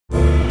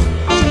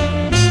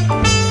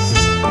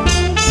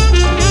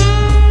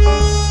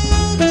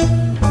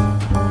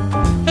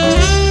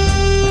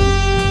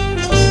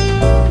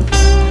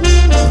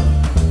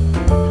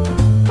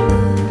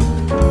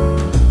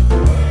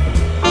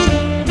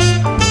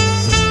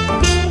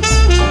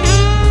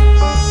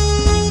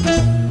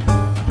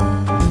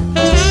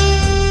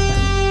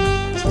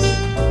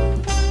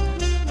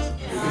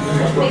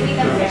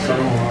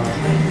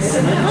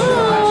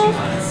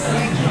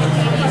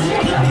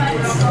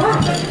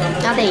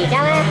而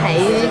家咧喺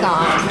呢個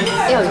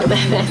叫咩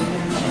名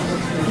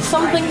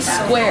 ？Something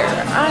Square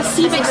啊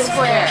，Civic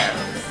Square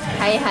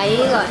喺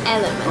呢個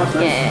Element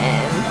嘅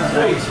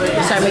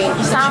上面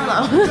3樓。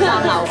3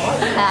樓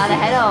係我哋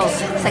喺度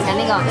食緊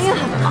呢個，應該係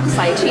墨西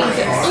cheese，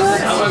 應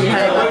該似係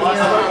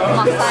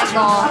墨西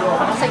哥。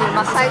食完墨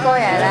西哥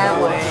嘢咧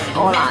會屙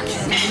爛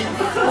屎。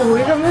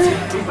會嘅咩？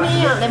咩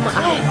啊？你冇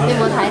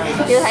睇？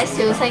要睇笑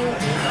星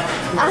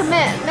啊！咩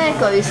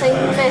巨星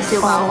咩笑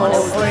爆我哋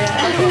會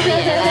嗰啲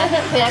嘢咧？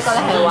佢有一個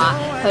咧係話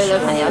佢女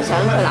朋友想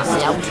佢男朋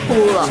友鋪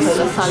落佢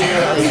個身嗰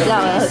度，然之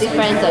後咧佢啲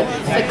friend 就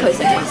逼佢食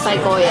墨西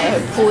哥嘢去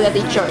鋪一啲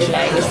最靚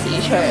嘅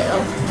屎出嚟咯。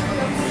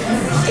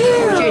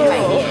中意睇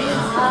啲嘢。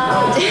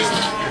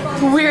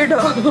Weirdo。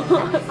我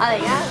而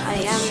家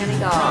飲緊呢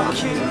個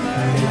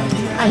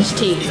Iced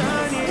tea。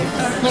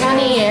一間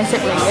啲嘢食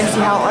嚟嘅時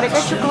候，我哋繼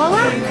續講啦。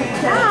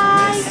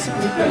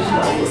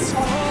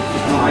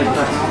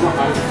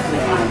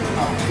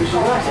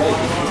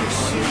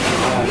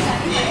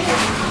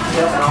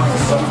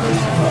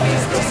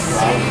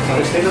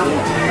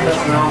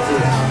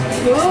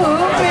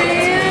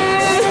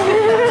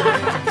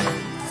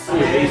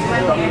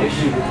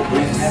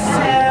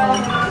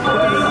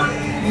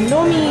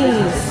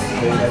Lovelies。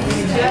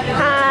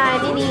Hi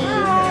Nini。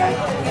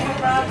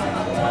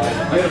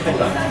有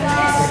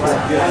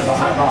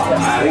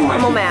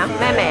冇味啊？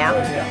咩味啊？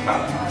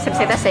食唔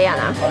食得死人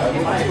啊？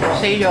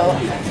死咗。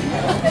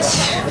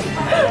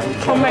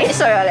幾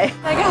歲啊你？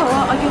大家好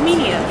啊，我叫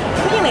Minnie 啊，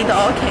歡迎嚟到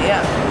我屋企啊。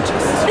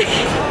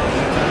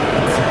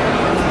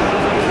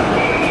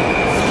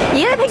咦？你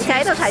平時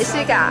喺度睇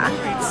書㗎？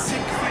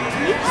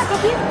咦？睇嗰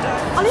邊，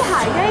我啲鞋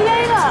耶耶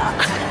啦，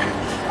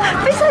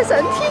飛晒上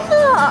天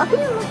啊！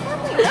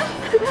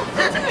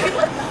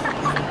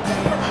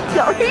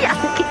有啲人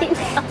見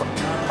到。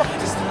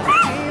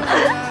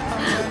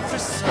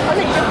我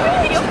嚟咗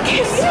Minnie 屋企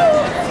啊！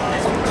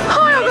開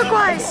我個櫃，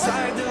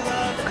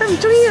佢唔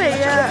中意你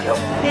啊！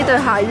呢對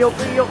鞋喐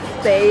喐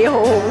地，好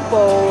恐怖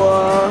啊！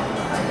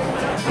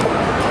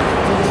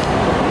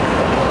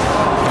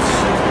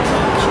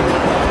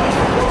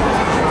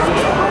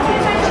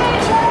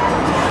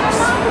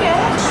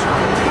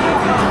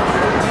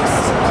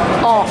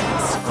哦，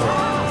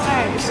即係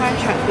商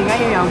場點解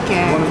要有鏡？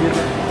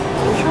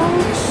冇錯。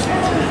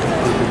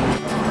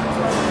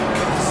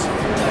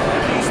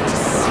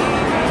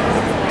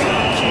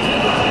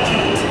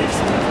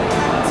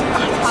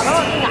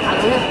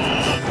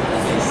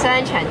商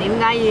場點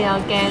解要有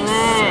鏡咧？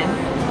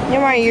因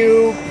為要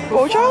補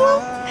妝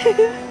咯。金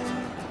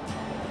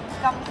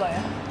句啊！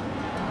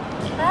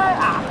睇下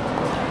牙，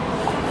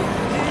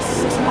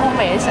我未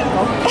食過。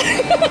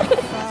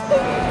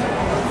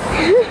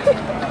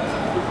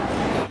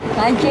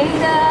I get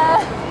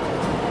it.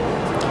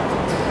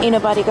 Ain't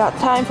nobody got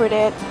time for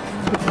that.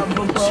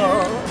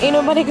 Ain't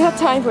nobody got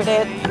time for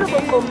that.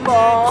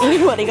 Ain't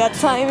nobody got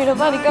time. Ain't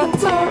nobody got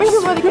time. Ain't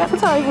nobody got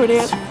time for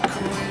that.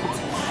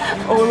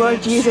 Oh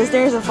Lord Jesus,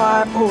 there's a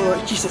fire. Oh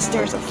Lord Jesus,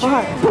 there's a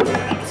fire.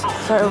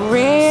 So I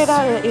ran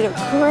out and ate a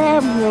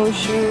crab no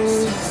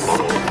shoes.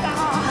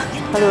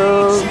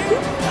 Hello.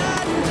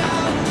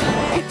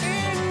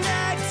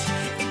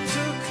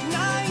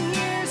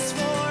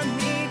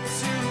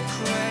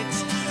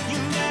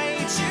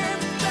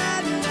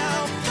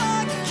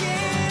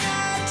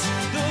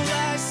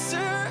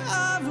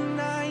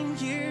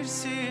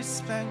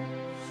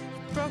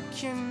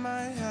 In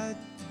my head,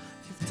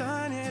 you've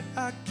done it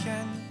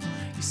again.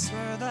 You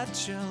swear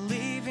that you're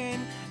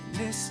leaving,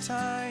 this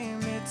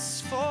time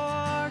it's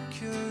for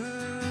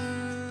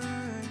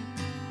good.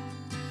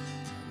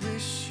 I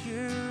wish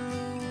you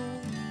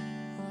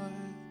would.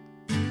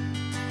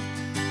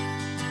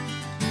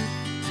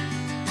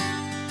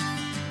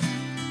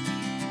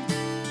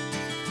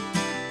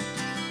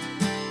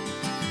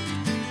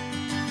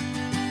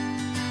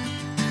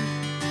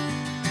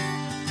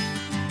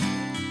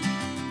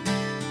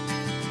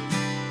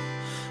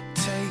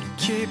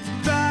 Take it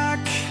back,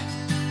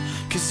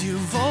 'cause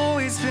you've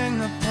always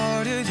been a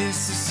part of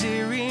this. A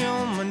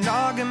serial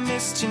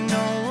monogamist, you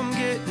know I'm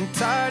getting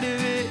tired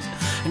of it.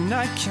 And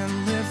I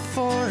can't live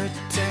for a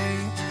day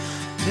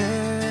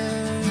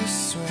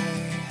this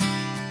way.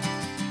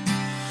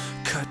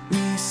 Cut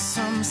me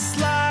some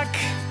slack,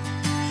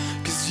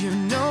 'cause you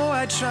know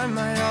I try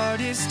my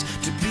hardest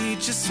to be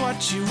just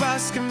what you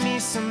ask of me.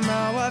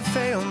 Somehow I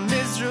fail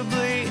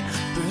miserably,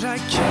 but I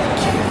can't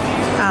give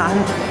you 眼、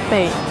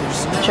鼻、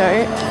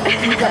嘴、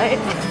仔。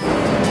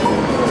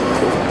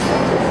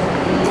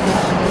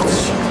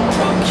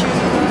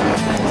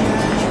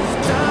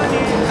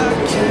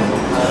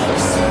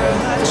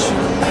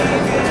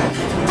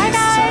Hi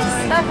guys，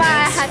拜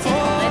拜，下次同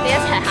你哋一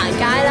齊行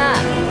街啦。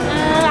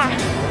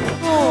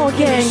魔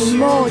鏡，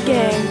魔鏡，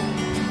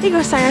呢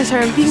個世界上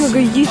邊個嘅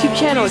YouTube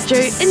channel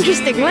最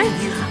interesting 咧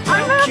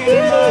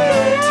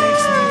？Amourbeauty JM。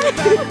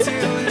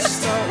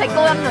喺高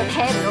音度聽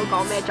唔到講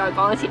咩，再講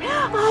一次。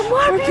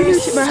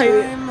Amourbeauty 咪係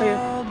啊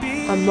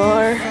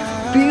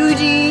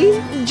，Amourbeauty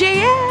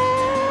JM。